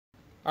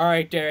All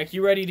right, Derek,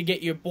 you ready to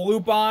get your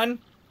bloop on?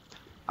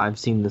 I've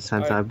seen this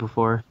hentai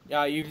before.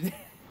 Yeah, you.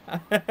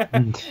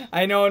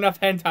 I know enough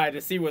hentai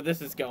to see where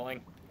this is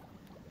going.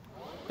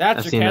 That's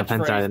I've your seen enough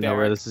hentai catchphrase, to know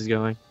where Derek. this is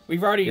going.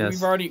 We've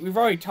Yes.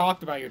 already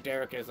talked about your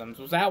Derekisms.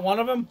 Was that one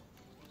of them?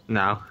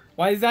 No,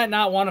 Why is that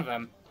not one of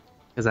them?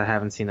 because I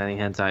haven't seen any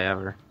hentai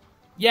ever.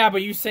 Yeah,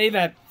 but you say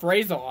that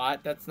phrase a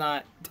lot. That's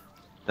not.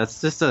 That's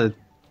just a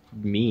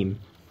meme.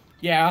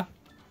 Yeah,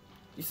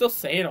 you still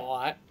say it a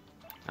lot.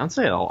 I don't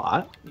say it a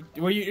lot.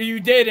 Well, you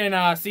did in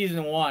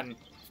season 1,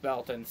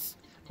 Speletons.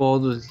 Well,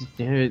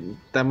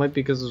 that might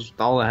be because of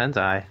all the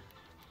hentai.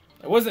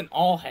 It wasn't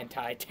all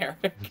hentai,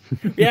 Derek.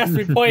 Yes,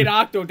 we played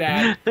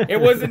Octodad.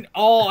 It wasn't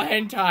all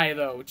hentai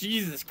though.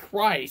 Jesus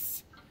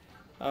Christ.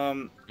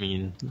 I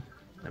mean,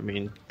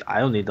 I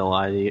don't need to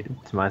lie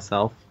to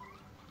myself.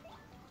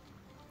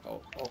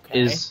 Oh,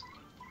 okay.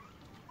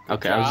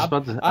 Okay? Good I was job.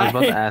 about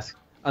to ask.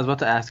 I was about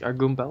to ask. Are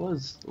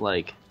Goombellas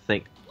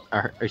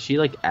is she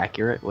like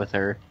accurate with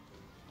her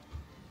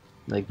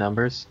like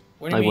numbers?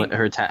 What do you mean? What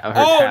her Oh tattle.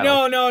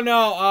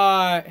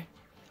 no.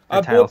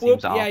 Her tattle Bloop bloop.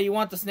 seems off. Yeah, you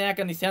want the snack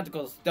on these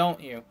tentacles, don't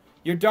you?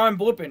 You're darn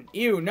blooping.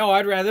 Ew. No,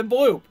 I'd rather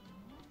bloop.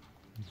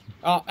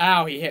 Oh,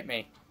 ow! He hit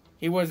me.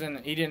 He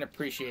didn't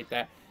appreciate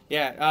that.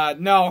 Yeah.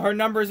 No, her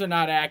numbers are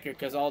not accurate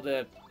because all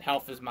the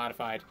health is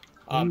modified.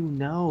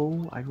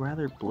 No, I'd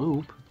rather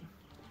bloop.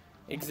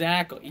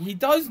 Exactly. He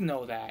does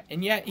know that,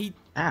 and yet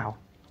Ow.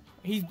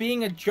 he's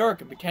being a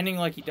jerk and pretending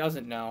like he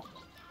doesn't know.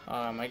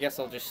 I guess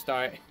I'll just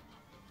start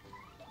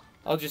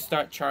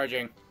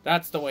charging.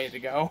 That's the way to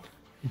go.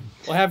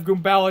 We'll have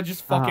Goombella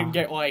just fucking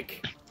get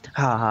like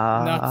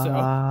nutso.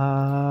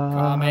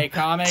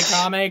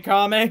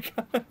 Kame.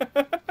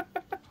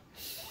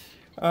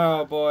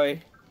 Oh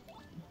boy.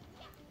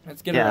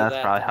 Let's get rid of That's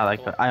that. probably how that.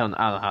 tentacle. I don't know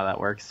how that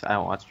works. I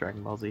don't watch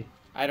Dragon Ball Z.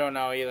 I don't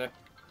know either.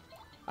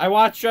 I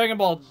watched Dragon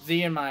Ball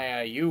Z in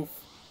my youth.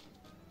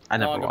 I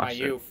never Long in my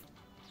watched it. youth.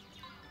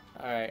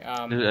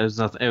 Alright, It was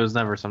nothing. It was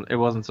never some. It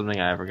wasn't something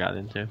I ever got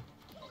into.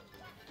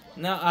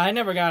 No, I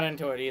never got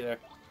into it either.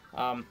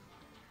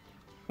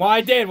 Well,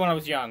 I did when I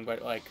was young,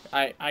 but like,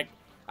 I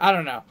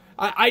don't know.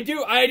 I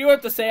do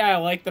have to say I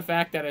like the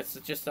fact that it's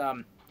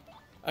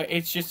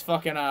just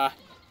fucking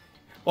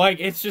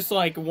like it's just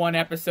like one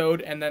episode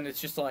and then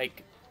it's just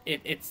like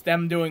it's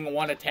them doing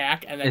one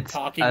attack and then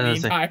talking the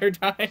entire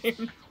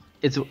time.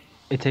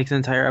 It takes an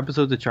entire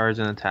episode to charge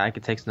an attack.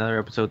 It takes another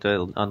episode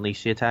to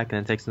unleash the attack,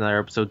 and it takes another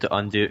episode to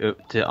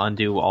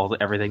undo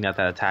everything that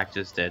attack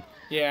just did.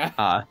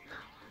 Yeah.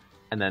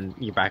 And then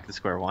you're back to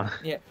square one.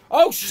 Yeah.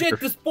 Oh shit!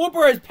 This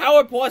blooper has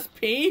power plus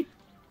P.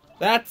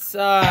 That's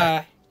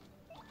a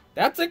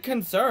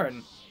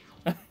concern.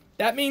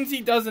 That means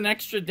he does an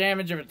extra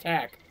damage of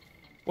attack.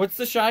 What's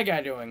the shy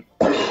guy doing?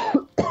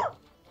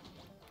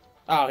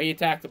 Oh, he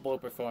attacked the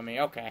blooper for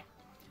me. Okay.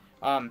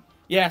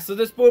 Yeah. So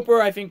this blooper,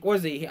 I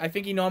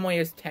think he normally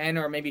has 10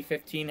 or maybe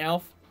 15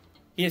 health.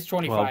 He has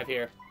 25 12.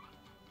 here.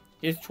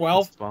 He has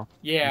 12. 12.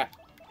 Yeah.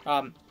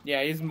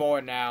 Yeah. He's more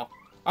now.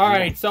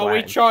 Alright, so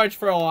we charge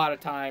for a lot of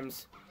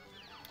times.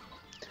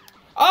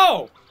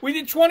 Oh! We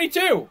did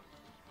 22!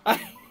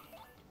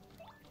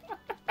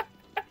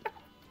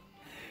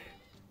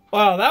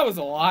 Wow, that was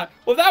a lot.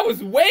 Well, that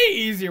was way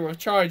easier with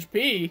charge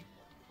P.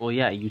 Well,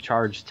 yeah, you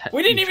charged.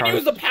 We didn't even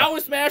use the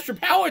power smash or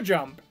power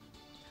jump.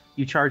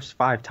 You charged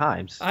 5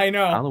 times. I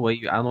know. I don't know what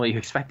you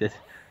expected.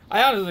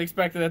 I honestly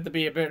expected that to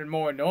be a bit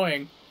more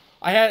annoying.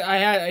 He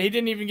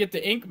didn't even get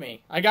to ink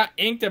me. I got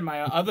inked in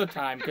my other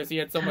time because he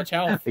had so much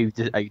health.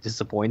 Are you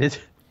disappointed?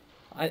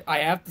 I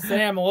have to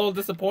say I'm a little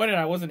disappointed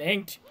I wasn't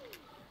inked.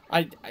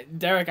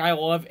 Derek, I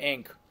love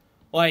ink.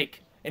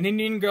 Like, an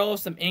Indian girl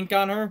with some ink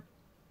on her?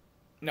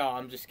 No,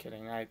 I'm just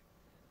kidding.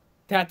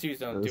 Tattoos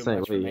don't do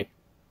much for me.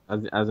 I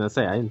was gonna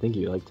say, I didn't think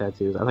you liked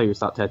tattoos. I thought you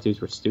thought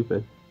tattoos were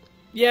stupid.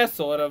 Yeah,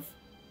 sort of.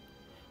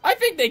 I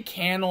think they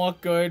can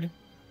look good.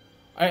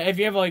 If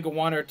you have, like,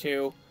 1 or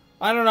 2.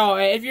 I don't know.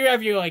 If you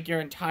have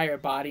your entire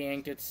body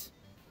inked, it's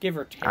give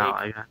or take.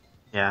 Oh,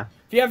 yeah.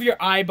 If you have your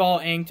eyeball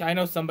inked, I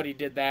know somebody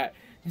did that.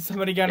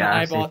 Somebody got an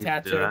eyeball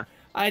tattoo. There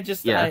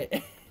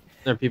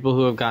are people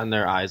who have gotten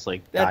their eyes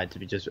dyed to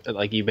be just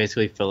like you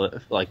basically fill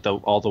it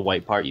all the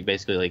white part. You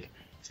basically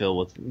fill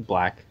with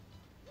black.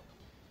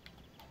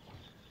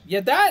 Yeah,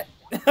 that.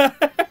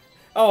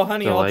 Oh,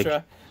 Honey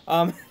Ultra.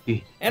 And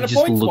a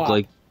point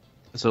swap.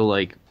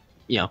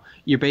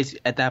 You're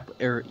basically at that,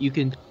 or you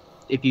can.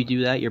 If you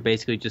do that, you're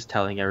basically just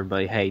telling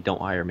everybody, "Hey,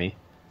 don't hire me."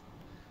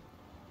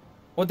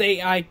 Well,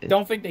 I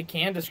don't think they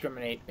can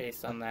discriminate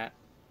based on that.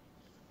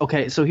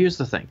 Okay, so here's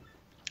the thing,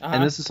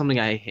 and this is something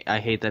I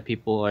hate that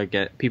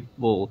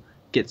people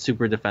get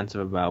super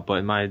defensive about, but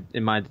in my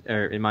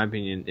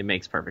opinion, it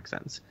makes perfect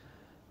sense.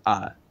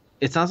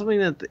 It's not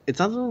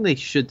something they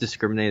should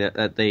discriminate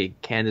that they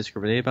can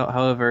discriminate about.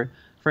 However,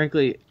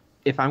 frankly,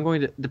 if I'm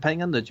going to,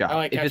 depending on the job, I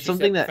like if how it's she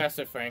something said that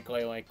Professor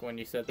Frankly, like when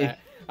you said that.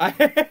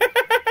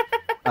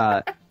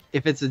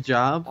 if it's a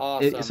job,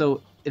 awesome.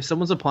 So if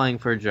someone's applying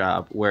for a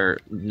job where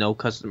no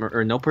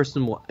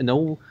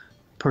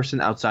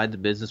person outside the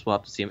business will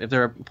have to see them. If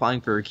they're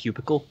applying for a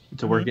cubicle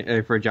to work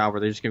for a job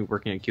where they're just going to be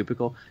working in a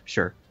cubicle,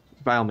 sure,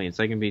 by all means,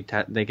 they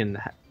can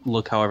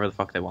look however the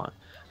fuck they want.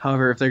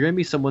 However, if they're going to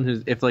be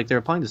someone if like they're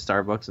applying to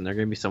Starbucks and they're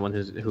going to be someone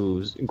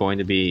who's going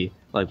to be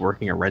like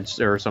working a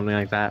register or something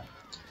like that,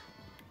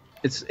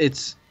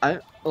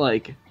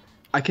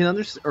 I can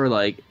understand, or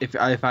like if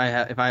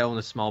I own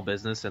a small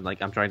business and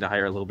like I'm trying to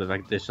hire a little bit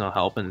of additional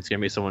help and it's going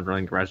to be someone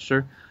running the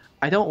register,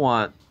 I don't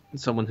want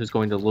someone who's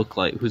going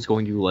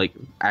to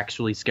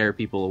actually scare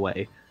people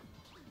away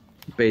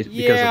because of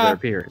their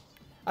appearance.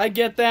 I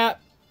get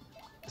that.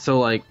 So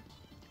like,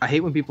 I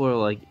hate when people are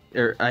like,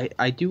 or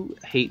I do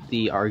hate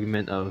the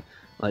argument of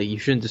like you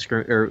shouldn't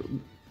discriminate. Or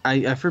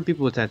I've heard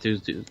people with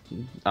tattoos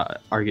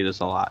argue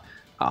this a lot.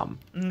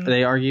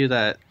 They argue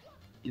that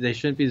they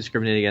shouldn't be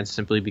discriminated against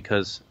simply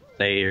because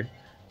they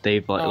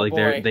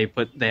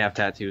have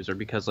tattoos, or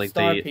because like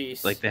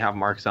they have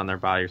marks on their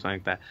body or something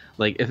like that.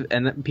 Like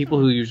people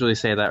who usually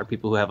say that are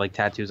people who have like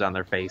tattoos on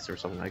their face or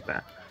something like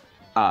that.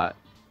 I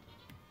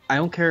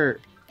don't care.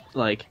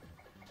 Like,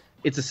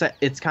 it's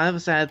kind of a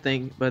sad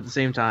thing, but at the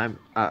same time,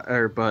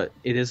 but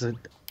it is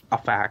a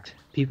fact.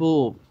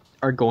 People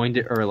are going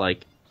to, or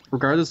like,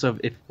 regardless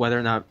of whether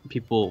or not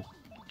people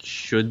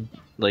should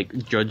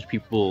like judge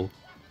people,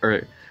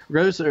 or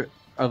regardless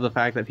of the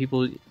fact that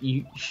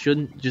you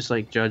shouldn't just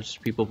like judge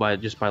people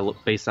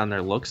based on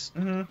their looks.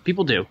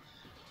 People do.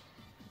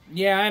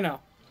 Yeah, I know.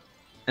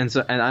 And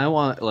I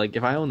want, like,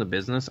 if I own a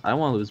business, I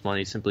want to lose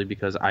money simply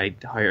because I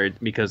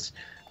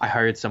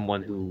hired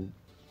someone who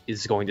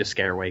is going to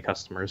scare away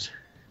customers.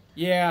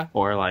 Yeah.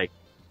 Or like,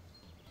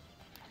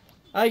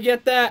 I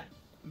get that,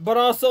 but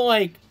also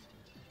like,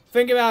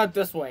 think about it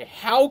this way: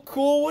 how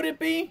cool would it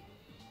be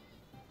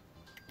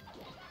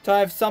to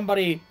have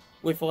somebody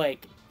with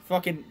like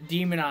fucking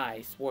demon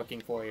eyes working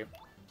for you?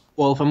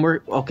 Well,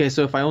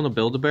 so if I own a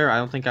Build-A-Bear, I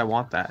don't think I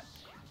want that.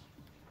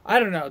 I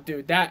don't know,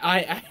 dude.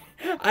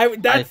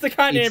 That's the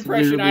kind of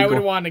impression I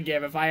would want to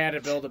give if I had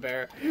a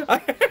Build-A-Bear.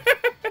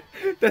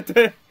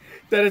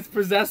 that it's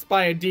possessed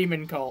by a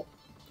demon cult.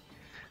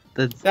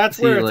 That's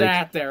where it's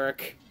at,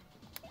 Derek.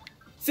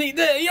 See,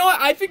 you know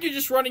what? I think you're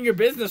just running your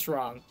business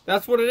wrong.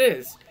 That's what it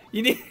is.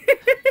 You need.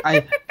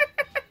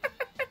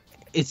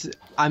 It's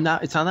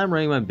not that I'm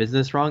running my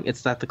business wrong.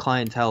 It's that the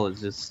clientele is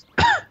just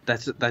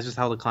that's just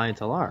how the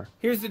clientele are.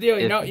 Here's the deal.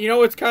 You know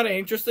what's kind of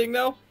interesting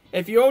though?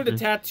 If you owned a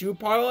tattoo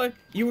parlor,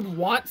 you would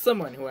want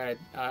someone who had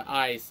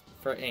eyes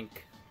for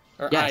ink,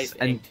 or eyes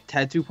and inked.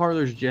 Tattoo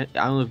parlors. I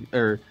don't know,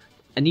 or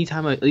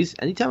anytime I've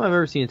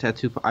ever seen a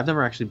tattoo. I've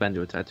never actually been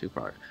to a tattoo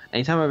parlor.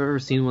 Anytime I've ever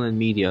seen one in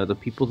media, the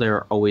people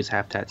there always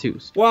have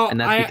tattoos. Well, and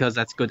that's because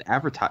that's good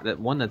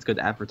that's good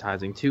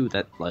advertising too.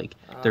 That like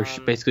they're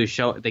basically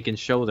they can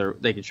show their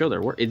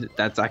work.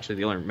 That's actually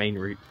the only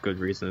main good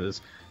reason is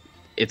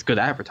it's good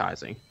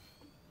advertising.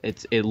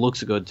 It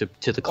looks good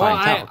to the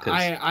clientele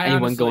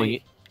because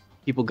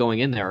people going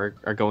in there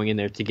are going in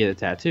there to get a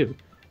tattoo.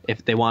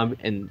 If they want,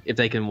 and if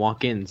they can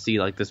walk in and see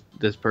like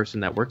this person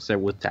that works there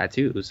with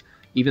tattoos,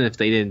 even if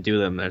they didn't do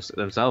them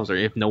themselves, or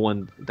if no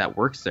one that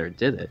works there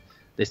did it,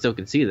 they still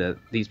can see that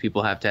these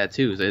people have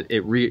tattoos.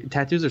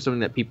 Tattoos are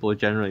something that people are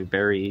generally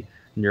very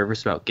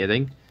nervous about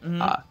getting.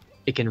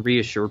 It can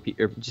reassure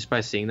people, just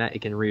by seeing that,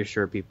 it can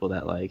reassure people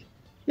that like,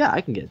 yeah, I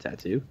can get a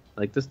tattoo.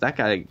 Like that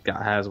guy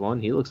has one.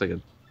 He looks like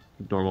a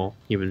normal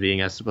human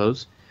being, I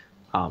suppose.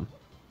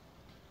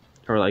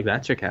 Or like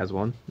that chick has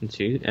one,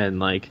 and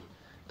like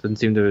doesn't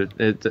seem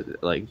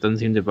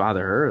to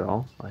bother her at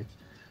all. Like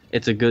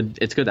it's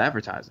good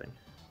advertising.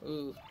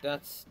 Ooh,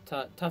 that's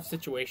tough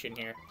situation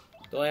here.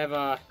 Do I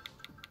have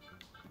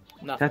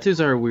nothing?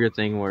 Tattoos are a weird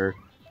thing where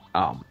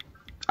I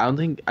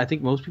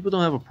think most people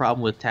don't have a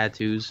problem with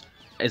tattoos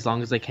as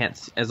long as they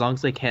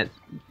can't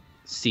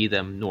see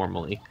them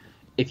normally.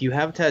 If you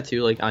have a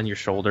tattoo like on your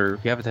shoulder,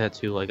 if you have a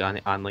tattoo like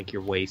on like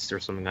your waist or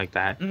something like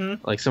that,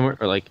 like somewhere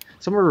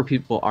where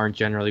people aren't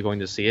generally going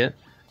to see it,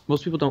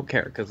 most people don't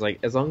care because like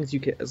as long as you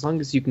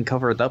can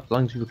cover it up, as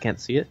long as people can't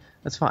see it,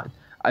 that's fine.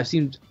 I've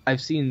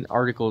seen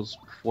articles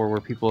before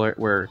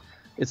where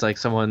it's like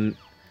someone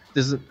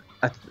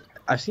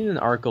I've seen an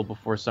article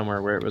before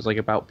somewhere where it was like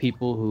about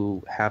people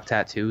who have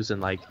tattoos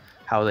and like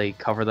how they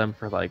cover them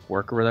for like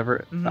work or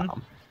whatever,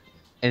 and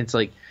it's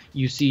like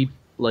you see.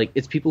 Like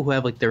it's people who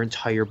have like their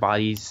entire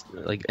body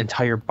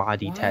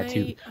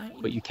tattooed,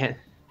 but you can't.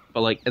 But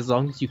like as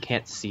long as you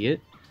can't see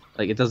it,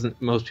 like it doesn't.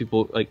 Most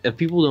people like if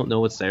people don't know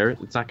what's there,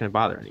 it's not going to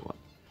bother anyone.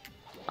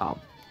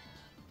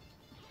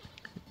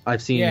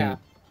 I've seen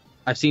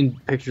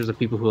pictures of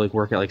people who like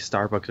work at like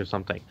Starbucks or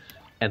something,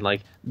 and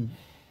like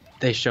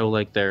they show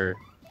like they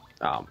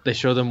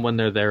show them when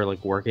they're there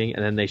like working,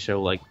 and then they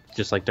show like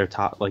just like their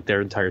top, like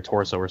their entire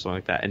torso or something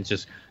like that, and it's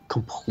just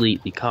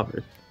completely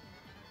covered.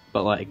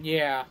 But like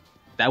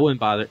that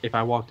wouldn't bother if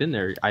I walked in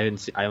there. I don't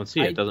see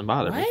it. It doesn't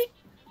bother me.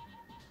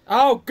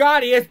 Oh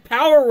God, he has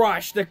power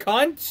rush, the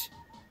cunt.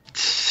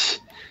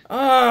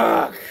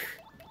 Ugh.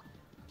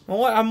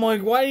 I'm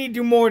like, why did he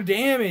do more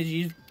damage?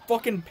 He's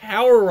fucking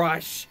power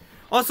rush.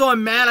 Also,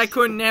 I'm mad I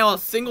couldn't nail a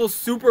single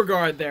super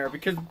guard there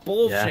because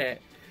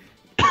bullshit.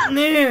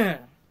 Nah.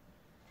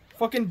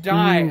 Fucking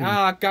die.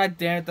 Ah, god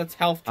damn it, that's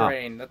health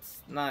drain.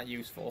 That's not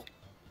useful.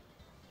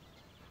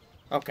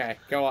 Okay,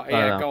 go on.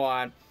 Yeah, go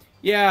on.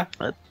 Yeah.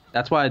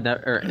 That's why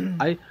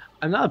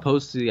I'm not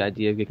opposed to the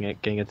idea of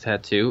getting a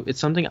tattoo. It's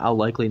something I'll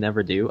likely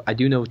never do. I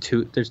do know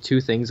there's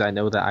two things I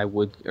know that I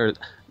would, or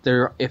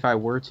if I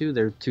were to,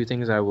 there are two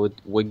things I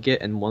would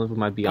get, and one of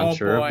them I'd be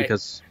unsure of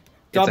because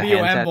it's W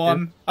a hand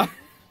emblem.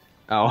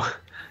 Oh,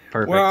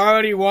 perfect. We're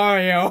already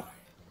Wario.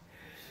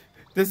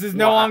 This is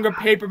no longer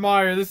Paper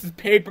Mario. This is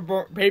Paper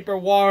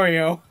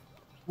Wario.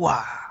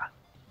 Wow.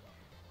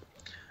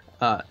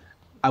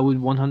 I would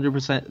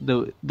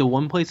 100%. The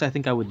one place I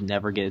think I would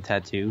never get a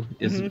tattoo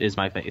is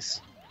my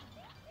face,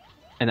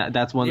 and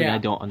that's one thing I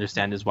don't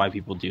understand is why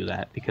people do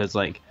that, because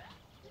like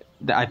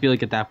I feel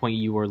like at that point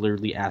you are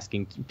literally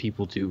asking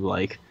people to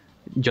like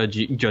judge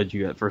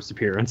you at first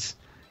appearance.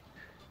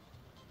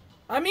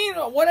 I mean,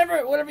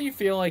 whatever you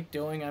feel like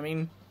doing. I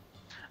mean,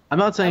 I'm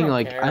not saying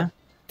like I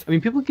mean,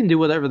 people can do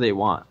whatever they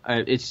want.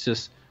 It's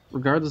just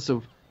regardless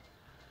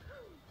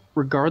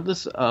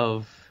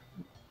of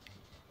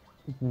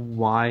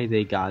why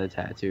they got a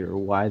tattoo or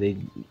why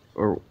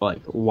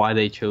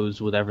they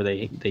chose whatever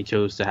they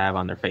chose to have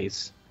on their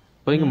face.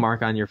 Putting a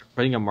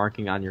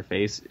marking on your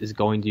face is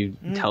going to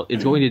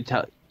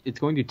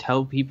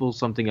tell people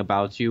something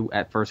about you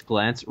at first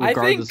glance,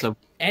 regardless of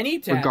any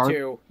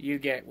tattoo you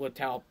get will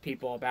tell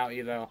people about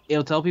you, though.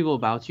 It'll tell people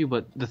about you,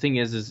 but the thing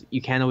is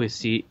you can't always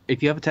see.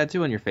 If you have a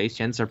tattoo on your face,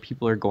 chances are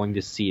people are going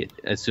to see it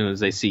as soon as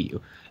they see you.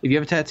 If you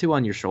have a tattoo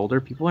on your shoulder,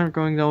 people aren't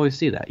going to always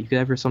see that. You could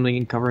have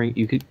something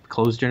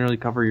clothes generally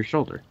cover your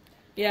shoulder.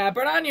 Yeah,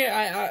 but on your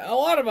a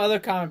lot of other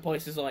common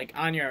places, like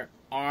on your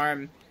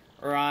arm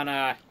or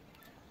on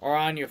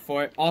your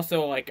foot,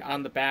 also like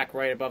on the back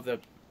right above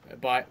the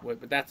butt,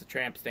 but that's a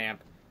tramp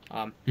stamp.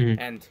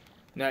 And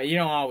no, you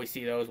don't always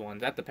see those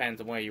ones. That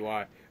depends on where you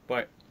are.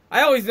 But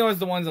I always notice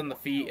the ones on the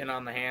feet and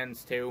on the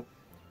hands too.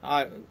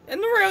 And they're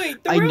really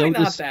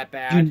not that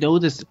bad. You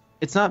notice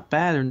it's not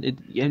bad,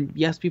 and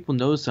yes, people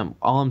notice them.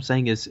 All I'm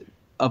saying is,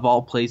 of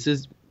all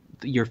places,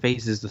 your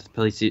face is the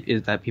place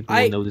that people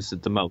will notice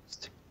it the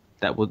most.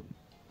 That would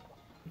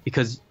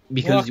because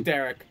look,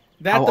 Derek.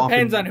 That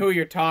depends on who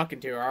you're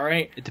talking to. All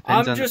right. It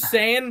depends. I'm just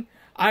saying.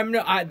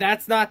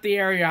 That's not the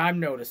area I'm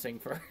noticing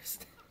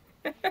first.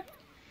 What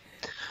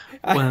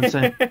I'm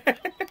saying,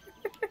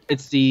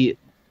 it's the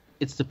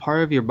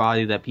part of your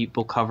body that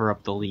people cover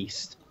up the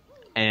least,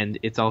 and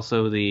it's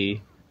also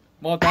the.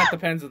 Well, that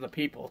depends on the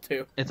people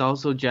too. It's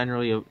also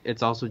generally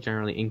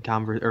in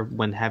or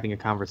when having a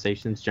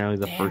conversation, it's generally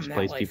the first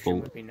place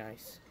people. Would be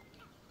nice.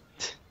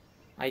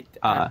 I'm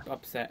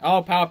upset.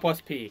 Oh, Power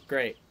Plus P,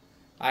 great.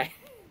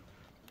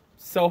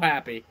 So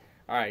happy.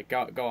 All right,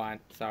 go on.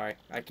 Sorry,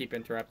 I keep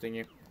interrupting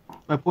you.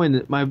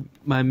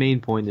 My main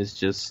point is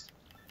just,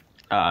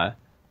 I'm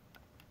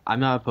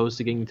not opposed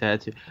to getting a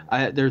tattoo.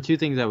 There are two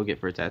things I would get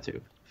for a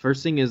tattoo.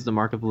 First thing is the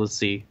Mark of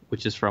Lucy,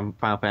 which is from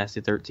Final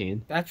Fantasy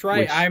 13. That's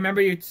right. I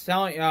remember you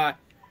telling.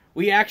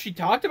 We actually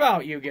talked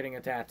about you getting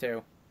a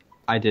tattoo.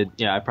 I did.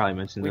 Yeah, I probably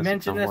mentioned this. We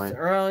mentioned this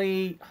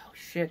early. Oh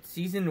shit!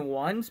 Season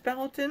 1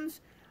 Speletons.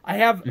 I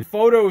have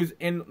photos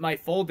in my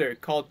folder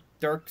called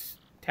Dirk's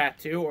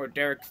Tattoo or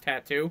Derek's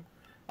Tattoo,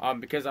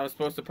 because I was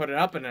supposed to put it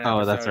up in an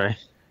episode. Oh, that's right.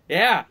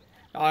 Yeah.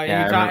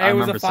 It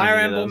was a Fire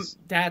Emblem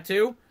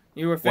tattoo.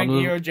 You were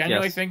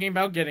genuinely thinking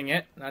about getting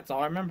it. That's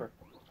all I remember.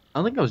 I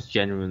don't think I was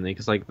genuinely,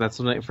 because like that's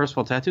something. First of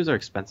all, tattoos are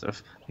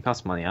expensive. They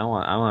cost money. I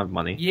don't have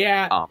money.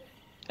 Yeah.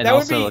 And that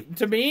also, would be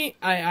to me.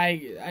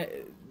 I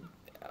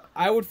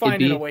would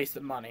find it a waste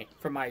of money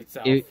for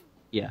myself.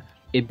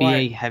 It'd be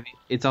a heavy.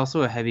 It's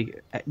also a heavy.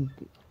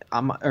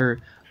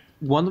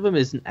 One of them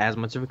isn't as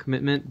much of a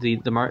commitment.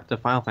 The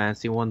Final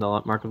Fantasy one,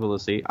 the Mark of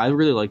Lucy. I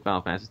really like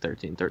Final Fantasy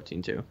 13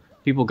 too.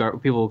 People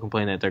will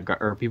complain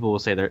that people will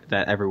say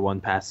that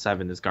everyone past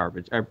 7 is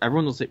garbage.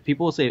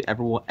 People will say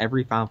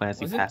every Final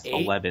Fantasy past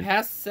 11.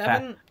 Past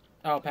 7?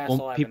 Past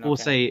 11. People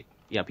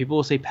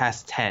will say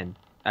past 10.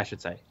 I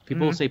should say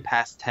people will say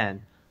past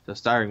 10. So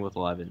starting with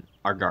 11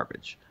 are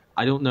garbage.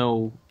 I don't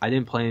know. I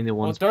didn't play any of the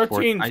ones. Well,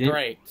 13's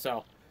great.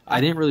 So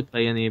I didn't really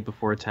play any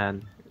before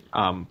 10.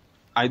 Not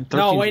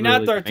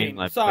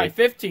 13. Sorry,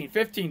 15.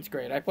 15's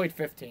great. I played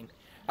 15.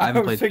 I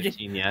haven't played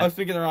 15 yet. I was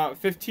thinking around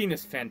 15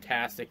 is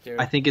fantastic, dude.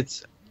 I think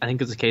it's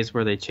a case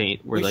where they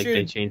change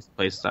they change the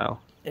play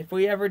style. If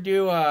we ever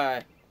do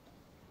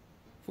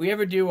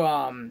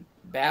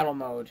battle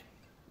mode,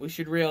 we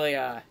should really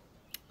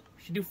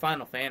do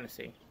Final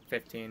Fantasy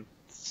 15.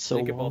 So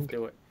we could both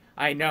do it.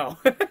 I know.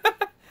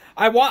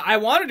 I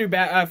want to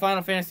do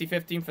Final Fantasy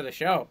 15 for the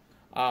show.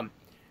 I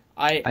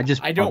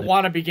don't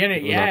want to begin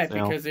it yet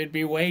because it'd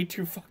be way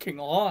too fucking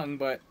long,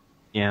 but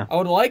yeah, I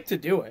would like to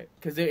do it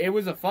because it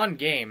was a fun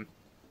game.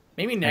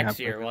 Maybe next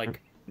year,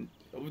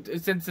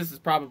 since this is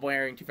probably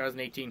airing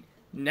 2018,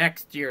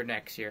 next year,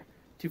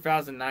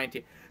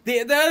 2019.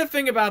 The other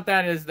thing about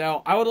that is,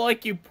 though, I would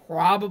like you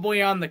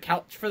probably on the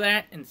couch for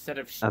that instead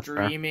of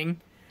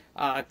streaming.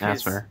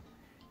 That's fair.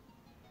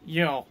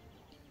 You know,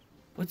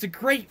 it's a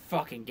great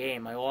fucking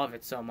game. I love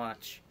it so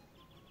much.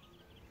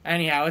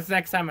 Anyhow, it's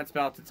next time on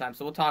Speletons time,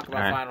 so we'll talk about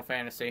All right. Final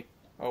Fantasy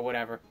or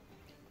whatever.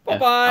 Yeah,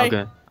 Bye-bye.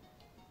 okay.